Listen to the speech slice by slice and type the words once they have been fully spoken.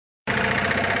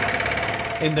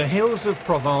In the hills of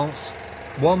Provence,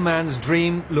 one man's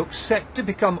dream looks set to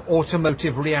become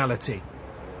automotive reality.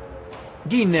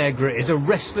 Guy Negre is a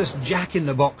restless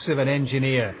jack-in-the-box of an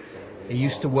engineer. He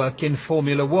used to work in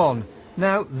Formula One.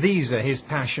 Now these are his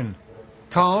passion.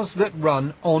 Cars that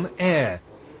run on air,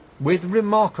 with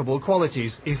remarkable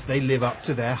qualities if they live up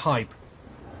to their hype.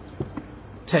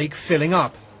 Take filling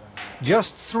up.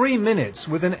 Just 3 minutes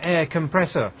with an air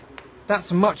compressor.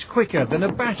 That's much quicker than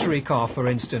a battery car, for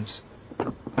instance.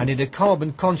 And in a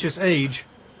carbon-conscious age,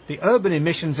 the urban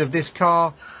emissions of this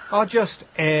car are just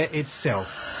air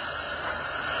itself.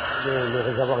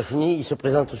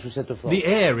 The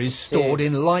air is stored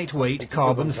in lightweight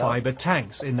carbon-fibre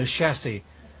tanks in the chassis.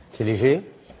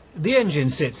 The engine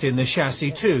sits in the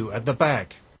chassis too, at the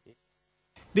back.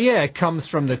 The air comes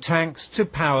from the tanks to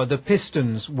power the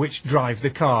pistons which drive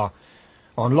the car.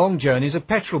 On long journeys, a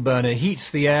petrol burner heats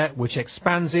the air, which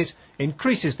expands it,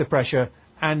 increases the pressure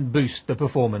and boosts the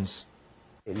performance.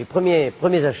 The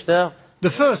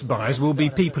first buyers will be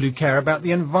people who care about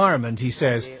the environment, he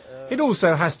says. It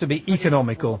also has to be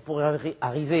economical.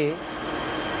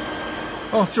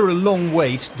 After a long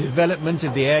wait, development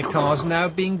of the air car is now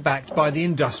being backed by the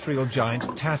industrial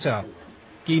giant Tata.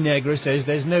 Guy Negre says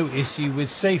there's no issue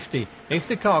with safety. If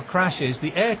the car crashes,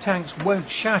 the air tanks won't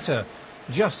shatter,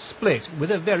 just split with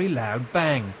a very loud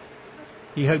bang.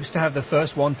 He hopes to have the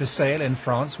first one for sale in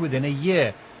France within a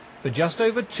year, for just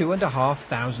over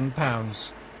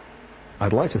 £2,500.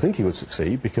 I'd like to think he would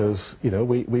succeed because, you know,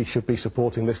 we should be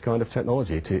supporting this kind of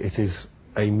technology. It is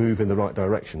a move in the right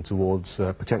direction towards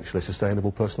potentially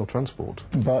sustainable personal transport.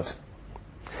 But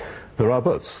there are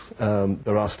buts.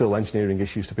 There are still engineering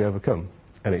issues to be overcome,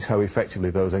 and it's how effectively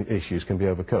those issues can be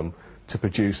overcome to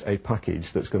produce a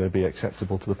package that's going to be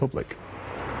acceptable to the public.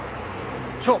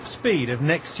 Top speed of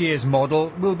next year's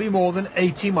model will be more than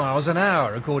 80 miles an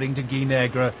hour, according to Guy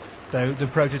Negre, though the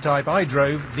prototype I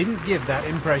drove didn't give that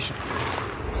impression.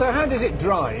 So how does it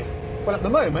drive? Well, at the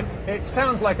moment, it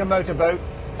sounds like a motorboat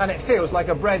and it feels like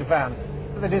a bread van.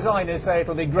 But the designers say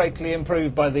it'll be greatly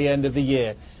improved by the end of the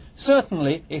year.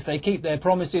 Certainly, if they keep their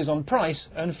promises on price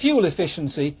and fuel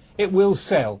efficiency, it will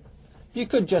sell. You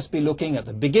could just be looking at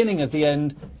the beginning of the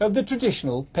end of the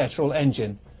traditional petrol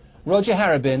engine. Roger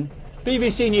Harrabin,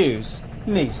 BBC News,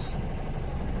 Nice.